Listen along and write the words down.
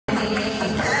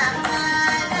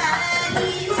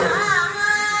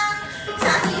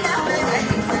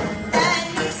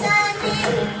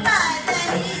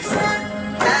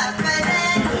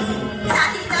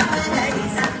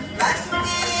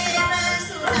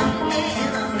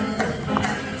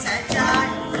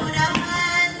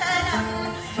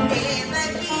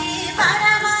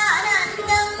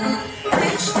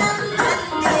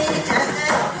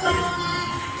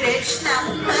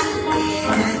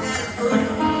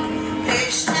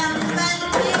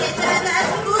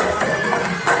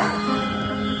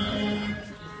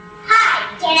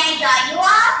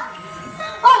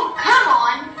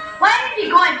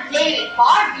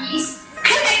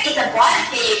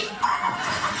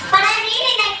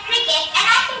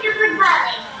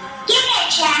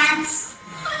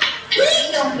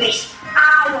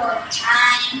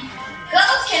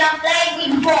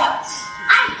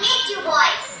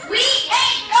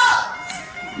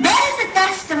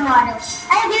Manu.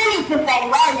 I really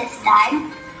prepared well this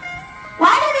time.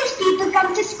 Why do these people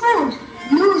come to school?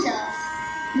 Losers.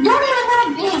 Don't even know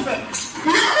basics.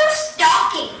 Look who's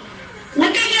talking.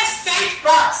 Look at yourself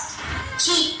first.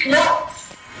 Cheap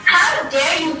clothes. How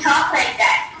dare you talk like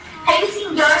that? Have you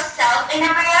seen yourself in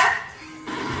a mirror?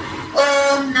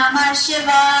 Om Namah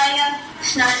Shivaya.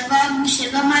 Sarvam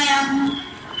Shivamayam.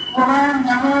 Om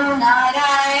Namo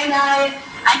Narayanaya.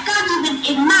 I can't even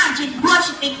imagine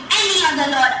worshipping any other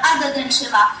lord other than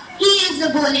Shiva. He is the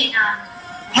Bholenath.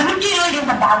 Haven't you read in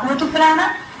the Bhagavata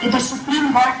Purana that the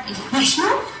Supreme God is Vishnu?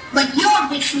 But your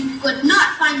Vishnu could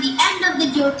not find the end of the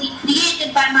Jyoti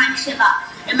created by my Shiva.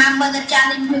 Remember the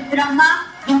challenge with Brahma?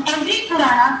 In every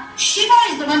Purana, Shiva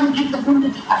is the one who gives the boon to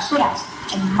the Asuras,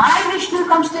 and my Vishnu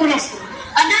comes to rescue.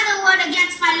 Another word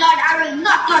against my lord I will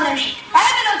not tolerate. I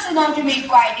will also not remain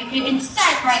quiet if you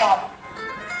insult my lord.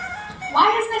 Why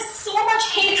is there so much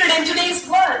hatred in today's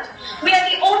world? We are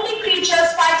the only creatures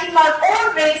fighting our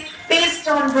own race based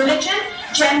on religion,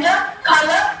 gender,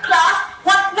 color, class,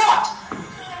 what not?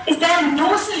 Is there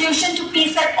no solution to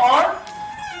peace at all?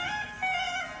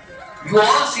 You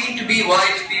all seem to be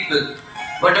wise people,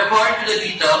 but according to the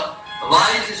Gita,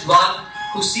 wise is one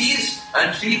who sees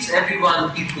and treats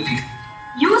everyone equally.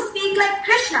 You speak like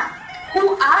Krishna.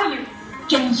 Who are you?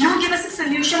 Can you give us a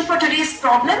solution for today's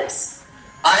problems?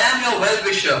 I am your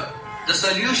well-wisher. The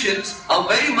solutions are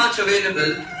very much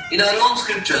available in our own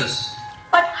scriptures.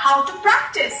 But how to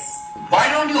practice? Why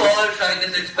don't you all try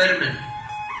this experiment?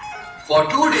 For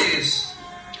 2 days,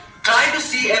 try to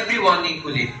see everyone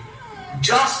equally,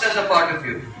 just as a part of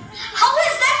you. How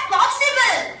is that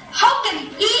possible? How can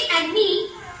he and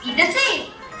me be the same?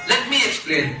 Let me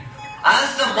explain.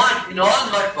 As the mud in all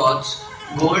mud pots,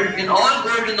 gold in all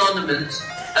golden ornaments,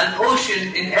 and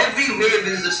ocean in every wave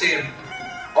is the same.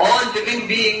 All living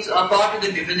beings are part of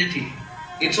the divinity.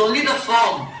 It's only the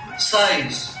form,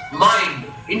 size, mind,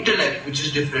 intellect which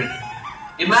is different.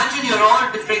 Imagine you're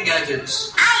all different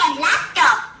gadgets. I am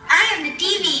laptop, I am the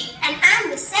TV, and I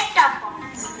am the set-top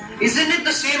box. Isn't it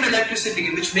the same electricity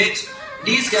which makes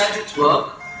these gadgets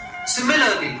work?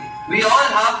 Similarly, we all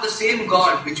have the same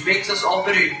God which makes us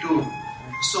operate too.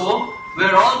 So,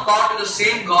 we're all part of the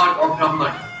same God or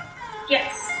Brahman.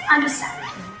 Yes, understand.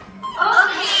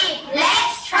 Okay,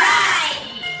 let's try.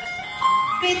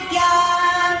 Vidya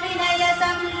Vinaya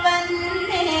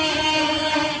Sampannine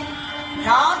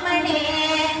Brahmane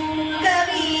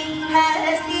Kavi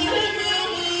Harastini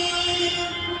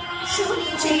Shuni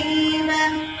Chaiva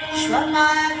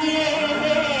Shvamagye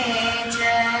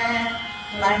Ja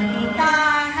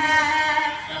Panditaha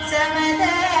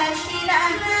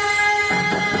Samadashiraha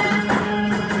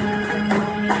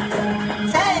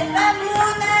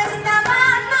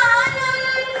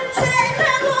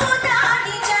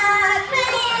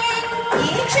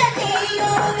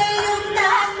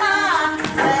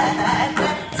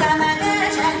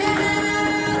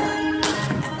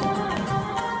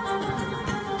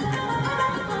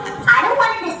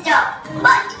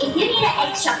But if you need an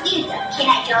extra filter, can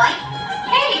I join?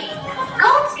 Hey,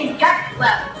 goats can duck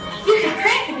well. You should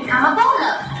train to become a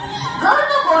bowler. Go to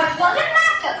the horse doesn't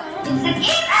matter. It's the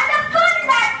game and the fun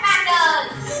that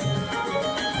matters.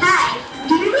 Hi,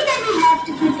 do you need any help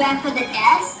to prepare for the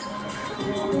test?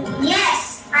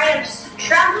 Yes, I am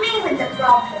struggling with the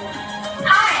problem.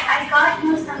 Hi, I got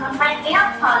you some of my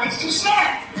nail polish to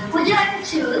share. Would you like to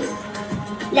choose?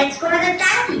 Let's go to the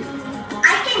candy.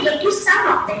 I can get you some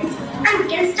of this and we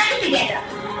can study together.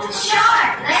 Sure,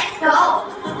 let's go.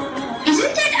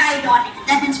 Isn't it ironic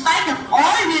that in spite of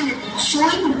all religions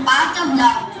showing the path of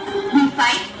love, we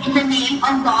fight in the name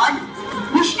of God?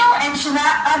 Vishnu and Shiva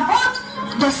are both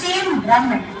the same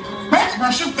Brahman. Let's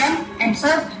worship them and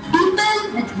serve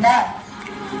people with love.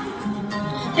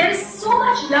 There is so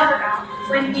much love around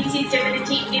when we see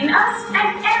divinity in us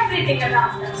and everything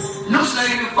around us. Looks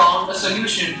like you found a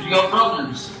solution to your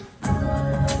problems.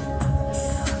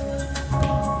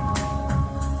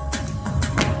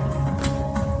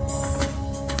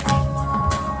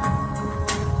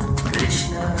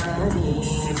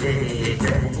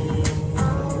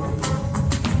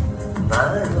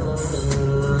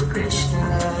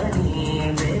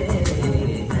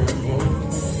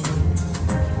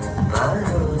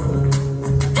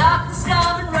 Doctors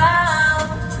coming round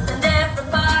and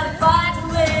everybody fighting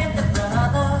with their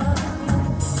brother.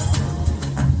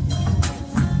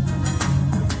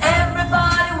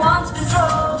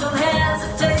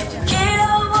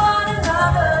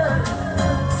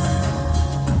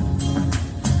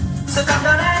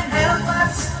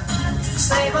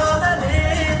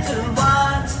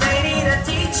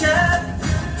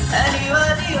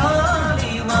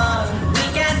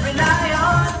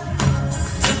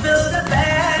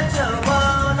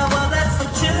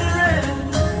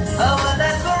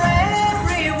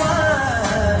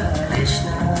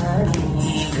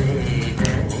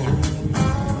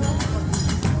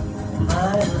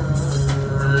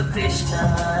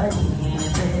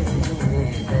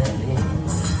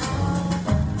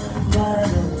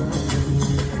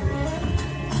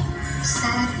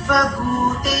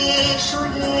 सर्वभूतेषु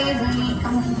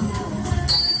येनैकम्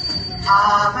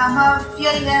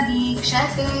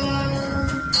भावमव्ययमीक्षते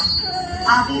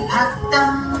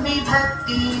अविभक्तं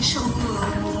विभक्तेषु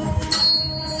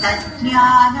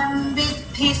तज्ज्ञानं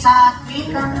विद्धि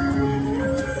सात्विकम्.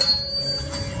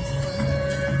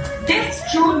 This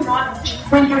true knowledge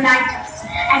will unite us,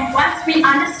 and once we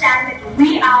understand that we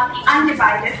are the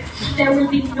undivided, there will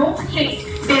be no hate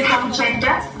based on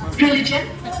gender, religion,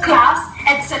 class,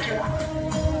 etc.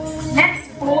 Let's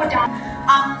go down.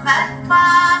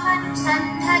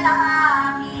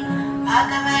 अम्बत्वामनुसन्धयामि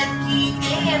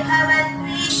भगवद्गीते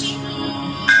भवद्वेषिणी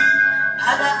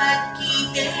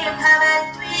भगवद्गीते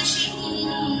भवद्वेषिणी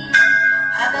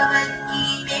भगवद्गीते